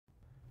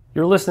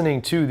You're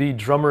listening to the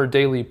Drummer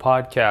Daily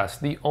Podcast,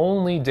 the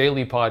only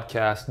daily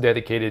podcast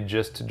dedicated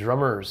just to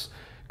drummers.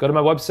 Go to my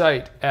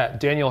website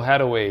at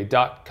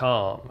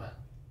danielhadaway.com.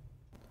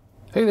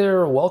 Hey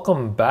there,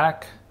 welcome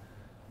back.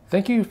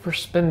 Thank you for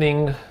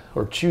spending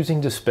or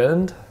choosing to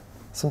spend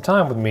some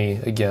time with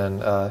me again.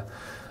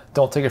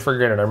 Don't take it for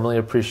granted. I'm really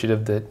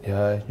appreciative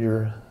that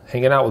you're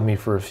hanging out with me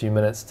for a few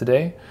minutes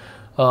today.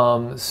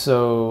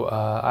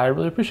 I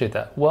really appreciate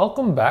that.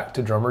 Welcome back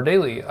to Drummer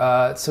Daily.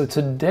 So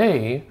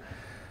today,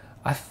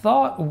 I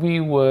thought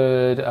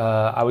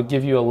I would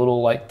give you a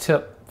little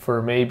tip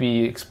for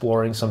maybe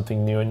exploring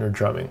something new in your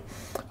drumming.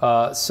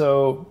 When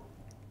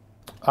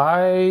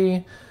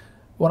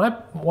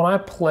I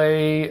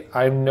play,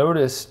 I've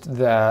noticed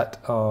that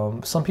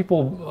some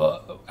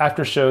people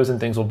after shows and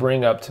things will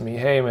bring up to me,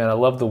 "Hey man, I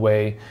love the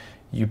way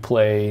you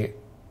play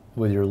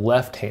with your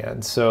left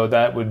hand." So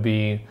that would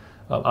be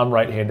I'm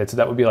right-handed, so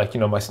that would be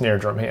my snare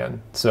drum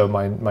hand, so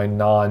my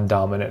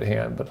non-dominant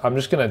hand. But I'm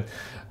just gonna,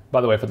 by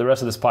the way, for the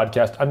rest of this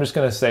podcast, I'm just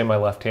gonna say my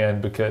left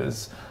hand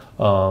because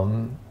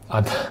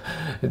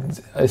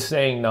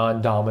saying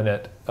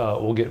non-dominant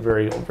will get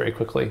very old very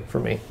quickly for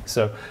me.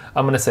 So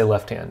I'm gonna say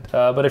left hand.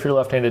 But if you're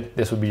left-handed,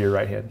 this would be your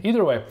right hand.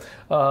 Either way,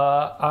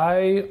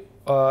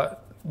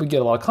 we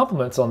get a lot of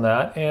compliments on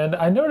that, and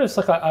I notice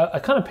I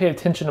kind of pay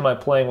attention to my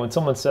playing when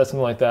someone says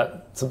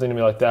something to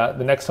me like that.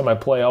 The next time I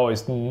play, I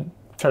always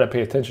try to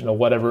pay attention to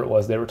whatever it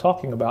was they were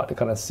talking about to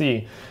kind of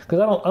see, because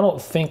I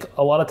don't think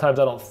a lot of times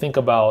I don't think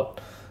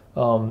about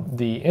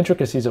the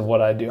intricacies of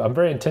what I do. I'm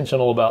very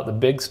intentional about the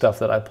big stuff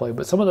that I play,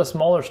 but some of the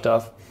smaller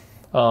stuff,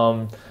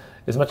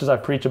 as much as I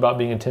preach about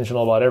being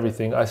intentional about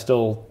everything, I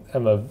still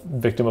am a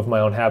victim of my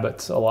own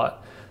habits a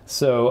lot.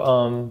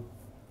 So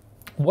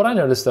what I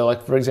noticed though,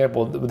 for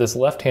example, with this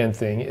left hand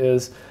thing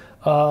is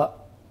my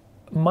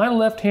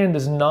left hand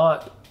does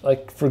not,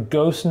 for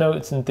ghost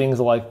notes and things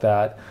like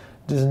that,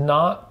 does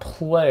not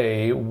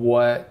play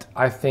what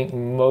I think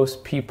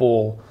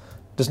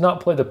does not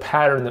play the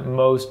pattern that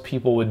most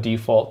people would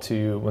default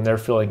to when they're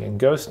filling in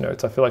ghost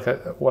notes. I feel like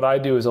what I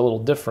do is a little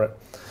different.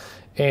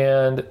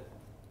 And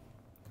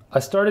I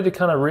started to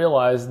kind of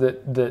realize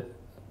that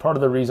part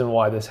of the reason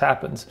why this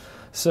happens.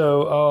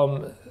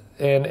 So,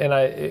 what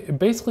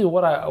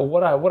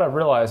I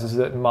realized is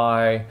that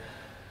my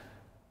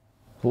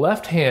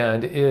left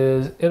hand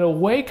is in a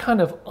way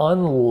kind of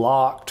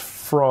unlocked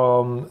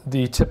from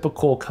the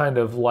typical kind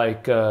of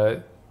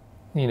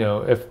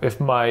if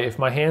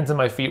my hands and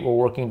my feet were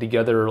working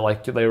together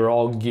like they were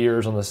all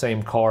gears on the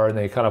same car and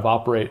they kind of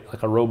operate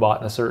like a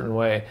robot in a certain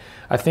way,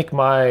 I think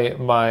my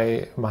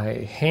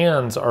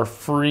hands are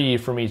free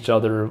from each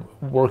other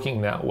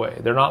working that way.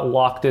 They're not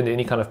locked into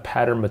any kind of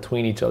pattern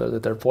between each other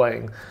that they're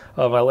playing.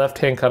 My left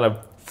hand kind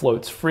of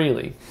floats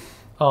freely.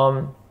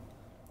 And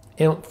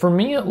for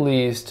me at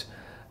least,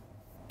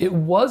 it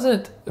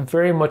wasn't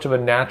very much of a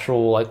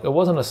natural, it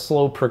wasn't a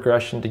slow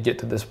progression to get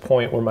to this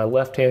point where my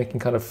left hand can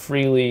kind of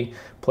freely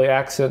play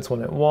accents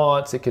when it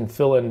wants. It can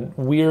fill in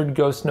weird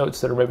ghost notes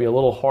that are maybe a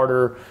little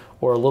harder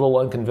or a little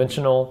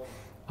unconventional.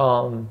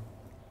 I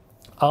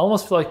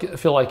almost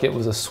feel like it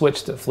was a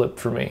switch that flipped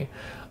for me.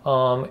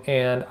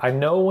 And I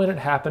know when it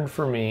happened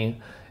for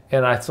me,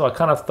 so I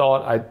kind of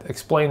thought I'd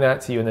explain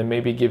that to you and then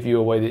maybe give you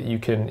a way that you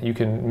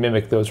can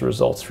mimic those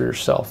results for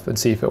yourself and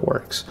see if it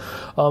works.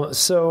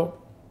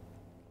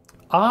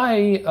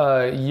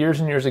 Years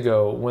and years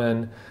ago,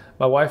 when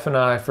my wife and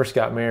I first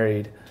got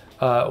married,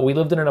 we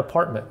lived in an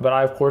apartment, but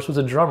I, of course, was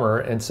a drummer,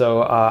 and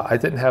so I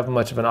didn't have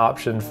much of an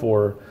option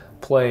for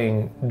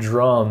playing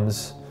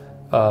drums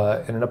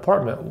in an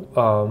apartment.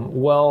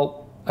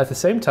 At the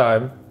same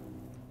time,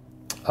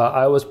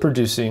 I was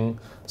producing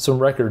some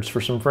records for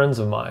some friends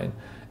of mine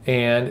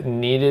and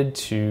needed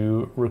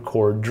to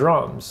record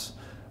drums,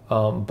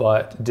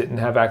 but didn't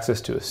have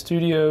access to a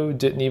studio,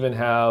 didn't even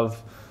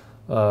have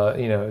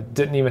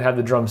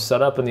the drums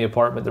set up in the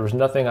apartment. There was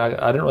nothing, I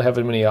didn't really have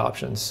many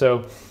options.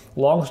 So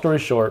long story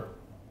short,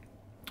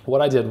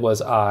 what I did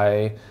was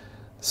I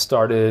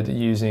started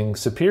using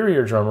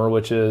Superior Drummer,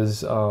 which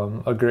is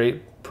a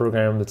great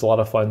program that's a lot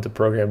of fun to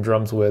program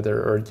drums with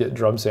or get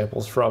drum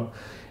samples from,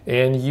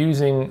 and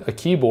using a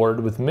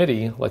keyboard with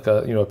MIDI, like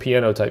a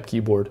piano type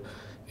keyboard,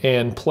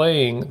 and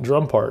playing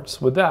drum parts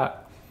with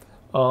that.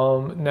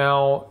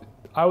 Now,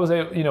 I was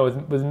able,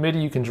 with MIDI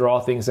you can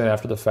draw things in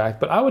after the fact,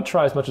 but I would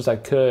try as much as I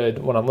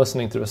could when I'm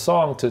listening to a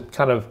song to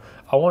kind of,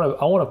 I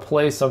want to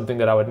play something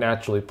that I would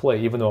naturally play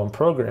even though I'm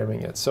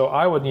programming it. So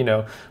I would,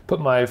 put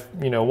my,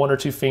 one or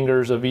two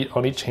fingers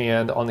on each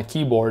hand on the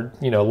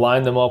keyboard,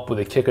 line them up with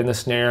a kick and the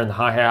snare and the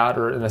hi-hat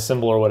or in a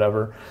cymbal or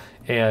whatever,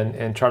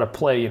 and try to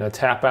play,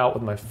 tap out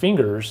with my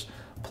fingers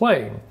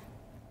playing.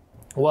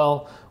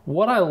 Well,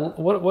 what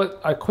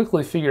I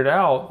quickly figured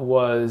out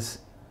was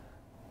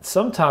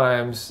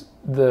sometimes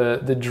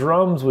the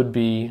drums would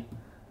be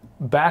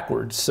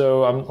backwards.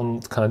 So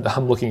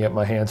I'm looking at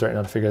my hands right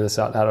now to figure this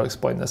out, how to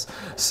explain this.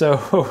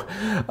 So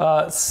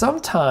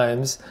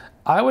sometimes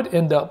I would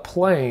end up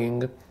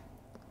playing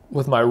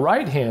with my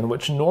right hand,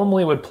 which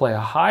normally would play a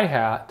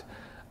hi-hat.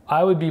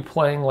 I would be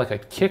playing like a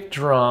kick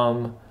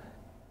drum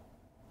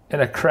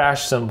and a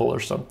crash cymbal or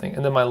something.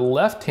 And then my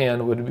left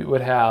hand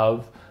would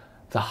have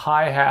the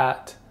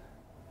hi-hat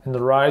and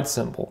the ride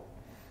cymbal.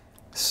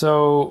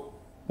 So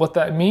what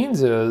that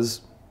means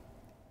is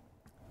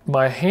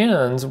my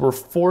hands were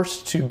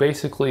forced to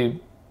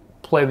basically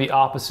play the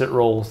opposite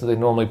roles that they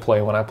normally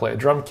play when I play a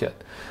drum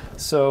kit.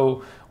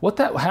 So what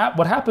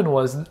happened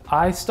was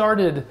I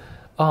started,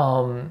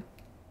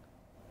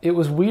 it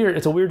was weird.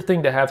 It's a weird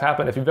thing to have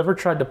happen. If you've ever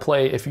tried to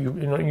play, if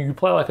you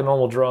play like a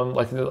normal drum,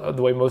 like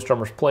the way most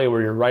drummers play,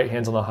 where your right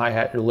hand's on the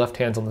hi-hat, your left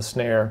hand's on the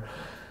snare.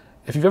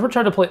 If you've ever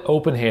tried to play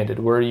open-handed,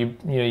 where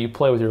you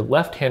play with your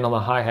left hand on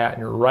the hi-hat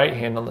and your right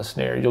hand on the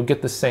snare, you'll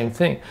get the same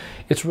thing.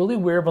 It's really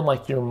weird when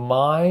like your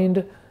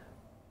mind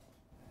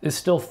is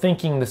still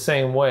thinking the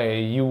same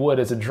way you would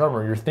as a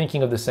drummer. You're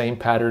thinking of the same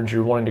patterns,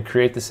 you're wanting to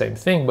create the same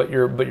thing, but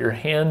your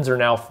hands are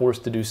now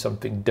forced to do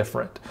something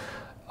different,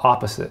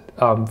 opposite.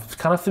 It's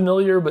kind of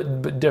familiar,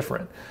 but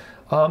different.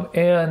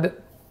 And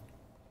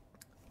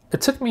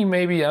it took me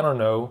maybe, I don't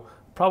know,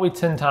 probably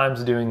 10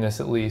 times doing this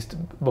at least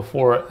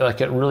before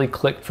like it really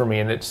clicked for me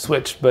and it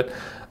switched. But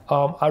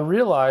I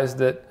realized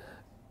that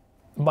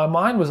my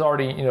mind was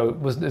already,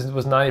 was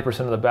 90%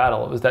 of the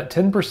battle. It was that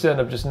 10%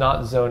 of just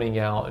not zoning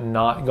out and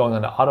not going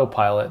on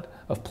autopilot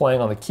of playing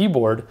on the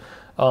keyboard.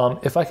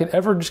 If I could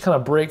ever just kind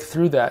of break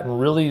through that and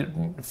really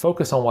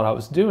focus on what I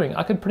was doing,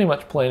 I could pretty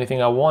much play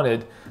anything I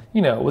wanted,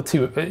 with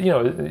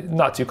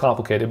not too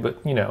complicated, but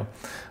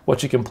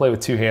what you can play with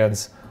two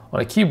hands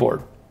on a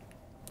keyboard.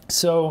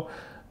 So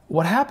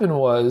what happened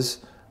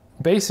was,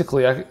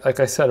 basically, like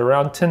I said,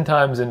 around 10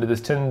 times into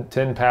this,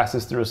 10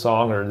 passes through a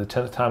song, or the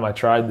 10th time I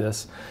tried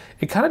this,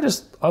 it kind of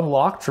just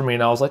unlocked for me,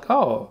 and I was like,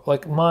 oh,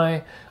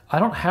 I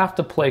don't have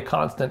to play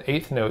constant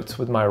eighth notes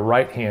with my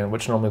right hand,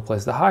 which normally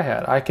plays the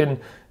hi-hat. I can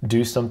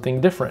do something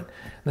different.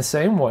 In the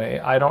same way,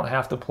 I don't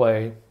have to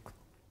play,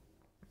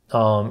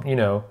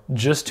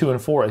 just 2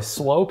 and 4, a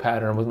slow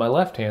pattern with my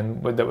left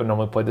hand that would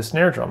normally play the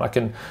snare drum. I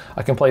can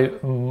play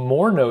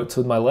more notes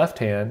with my left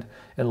hand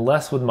and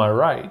less with my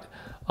right.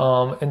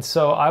 And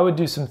so I would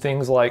do some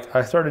things like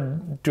I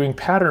started doing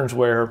patterns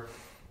where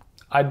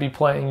I'd be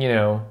playing,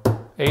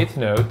 eighth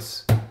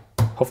notes.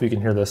 Hopefully you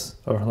can hear this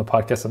on the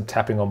podcast. I'm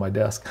tapping on my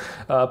desk.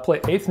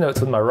 Play eighth notes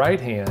with my right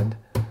hand.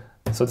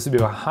 So this would be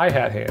my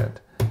hi-hat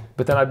hand.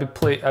 But then I'd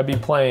be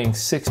playing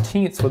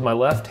 16ths with my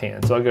left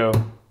hand. So I go.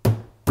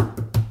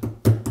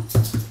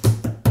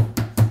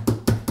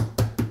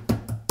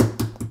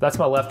 That's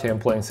my left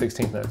hand playing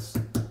 16th notes.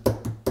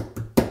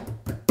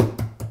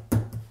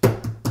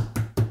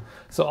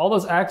 So all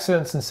those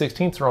accents and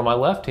 16ths are on my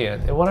left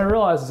hand. And what I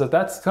realized is that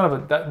that's kind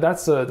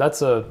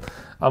of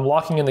I'm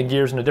locking in the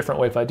gears in a different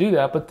way if I do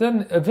that. But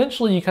then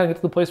eventually you kind of get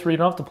to the place where you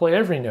don't have to play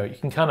every note. You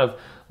can kind of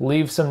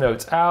leave some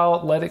notes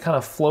out, let it kind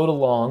of float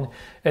along.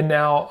 And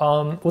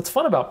now what's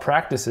fun about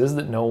practice is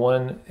that no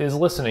one is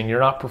listening.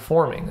 You're not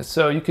performing.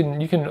 So you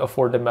can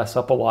afford to mess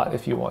up a lot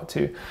if you want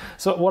to.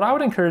 So what I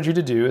would encourage you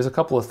to do is a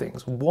couple of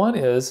things. One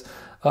is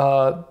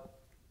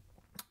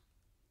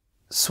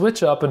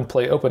switch up and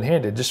play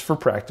open-handed just for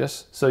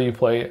practice. So you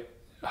play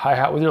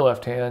hi-hat with your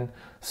left hand,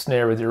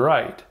 snare with your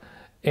right,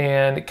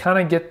 and kind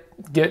of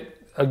get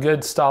a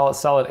good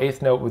solid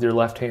eighth note with your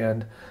left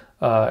hand,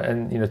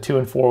 and 2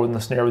 and 4 with the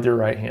snare with your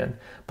right hand.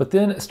 But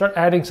then start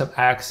adding some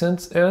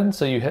accents in,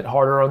 so you hit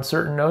harder on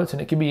certain notes,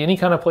 and it can be any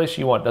kind of place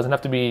you want. It doesn't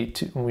have to be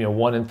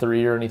 1 and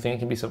 3 or anything. It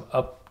can be some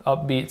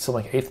upbeats, some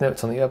like eighth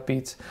notes on the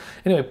upbeats.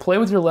 Anyway, play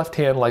with your left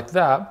hand like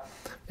that,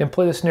 and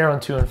play the snare on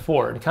 2 and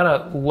 4, and kind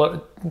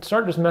of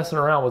start just messing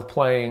around with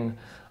playing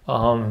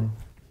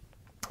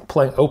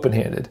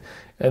open-handed,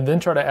 and then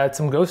try to add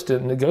some ghost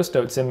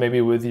notes in maybe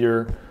with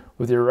your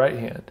right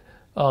hand.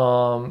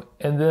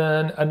 And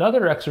then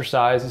another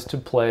exercise is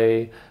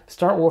to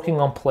start working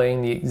on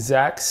playing the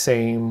exact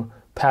same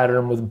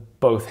pattern with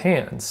both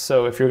hands.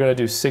 So if you're going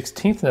to do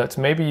 16th notes,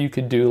 maybe you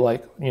could do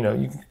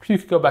you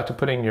could go back to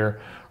putting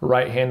your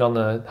right hand on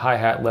the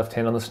hi-hat, left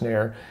hand on the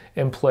snare,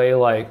 and play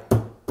like.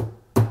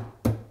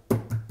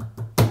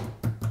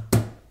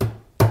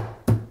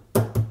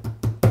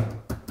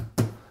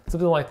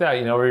 Something like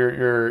that,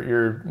 where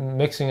you're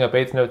mixing up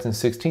eighth notes and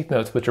 16th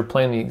notes, but you're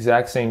playing the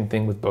exact same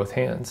thing with both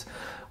hands.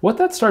 What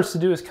that starts to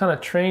do is kind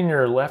of train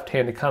your left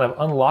hand to kind of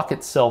unlock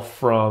itself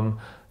from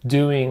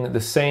doing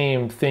the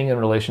same thing in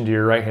relation to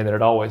your right hand that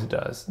it always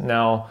does.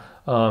 Now,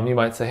 you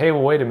might say, hey,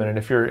 well, wait a minute.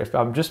 If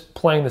I'm just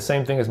playing the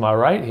same thing as my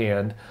right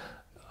hand,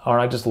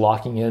 aren't I just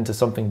locking into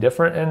something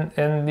different?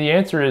 And the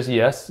answer is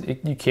yes,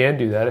 you can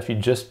do that if you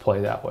just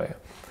play that way.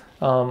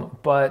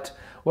 But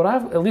what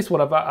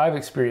I've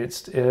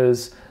experienced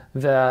is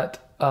that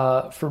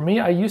for me,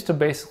 I used to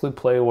basically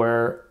play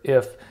where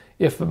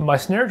if my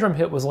snare drum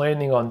hit was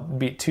landing on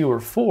beat 2 or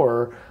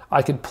 4,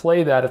 I could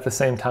play that at the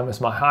same time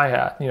as my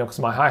hi-hat, because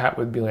my hi-hat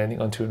would be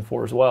landing on 2 and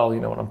 4 as well,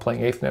 when I'm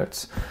playing eighth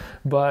notes.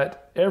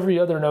 But every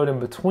other note in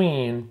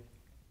between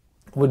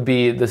would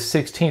be the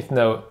 16th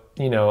note,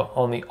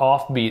 on the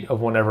offbeat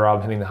of whenever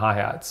I'm hitting the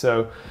hi-hat.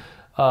 So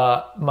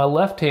my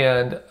left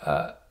hand,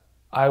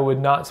 I would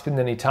not spend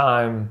any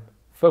time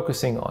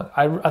focusing on.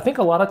 I think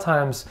a lot of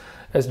times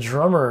as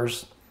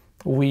drummers,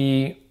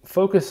 we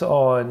focus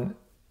on,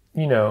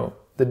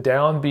 the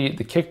downbeat,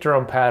 the kick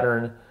drum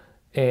pattern,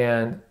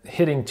 and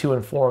hitting 2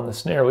 and 4 on the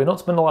snare. We don't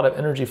spend a lot of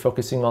energy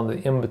focusing on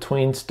the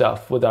in-between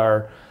stuff with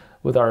our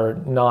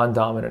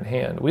non-dominant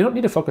hand. We don't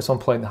need to focus on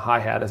playing the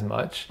hi-hat as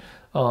much,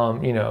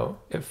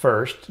 at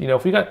first.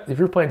 If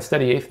you're playing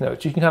steady eighth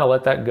notes, you can kind of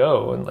let that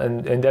go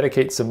and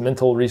dedicate some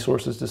mental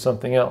resources to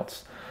something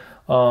else.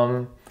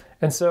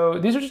 And so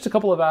these are just a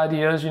couple of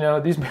ideas.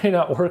 These may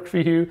not work for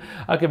you.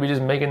 I could be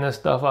just making this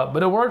stuff up,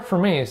 but it worked for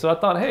me. So I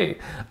thought, hey,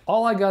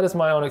 all I got is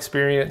my own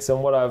experience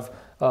and what I've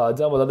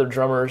done with other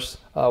drummers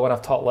when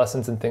I've taught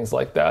lessons and things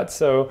like that.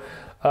 So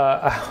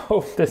I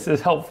hope this is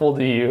helpful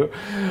to you.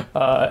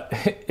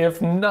 If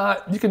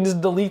not, you can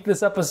just delete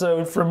this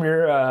episode from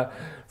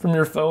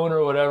your phone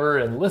or whatever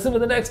and listen to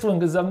the next one,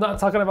 because I'm not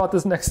talking about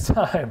this next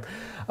time.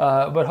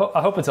 But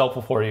I hope it's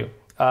helpful for you.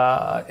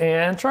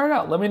 And try it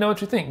out. Let me know what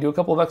you think. Do a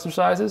couple of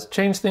exercises,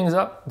 change things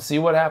up, see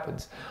what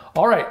happens.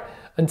 All right.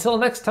 Until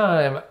next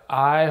time,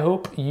 I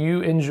hope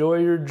you enjoy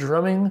your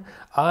drumming.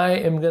 I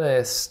am going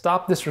to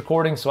stop this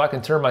recording so I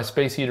can turn my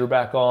space heater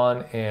back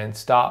on and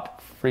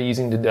stop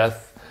freezing to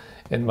death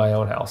in my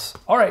own house.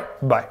 All right.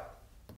 Bye.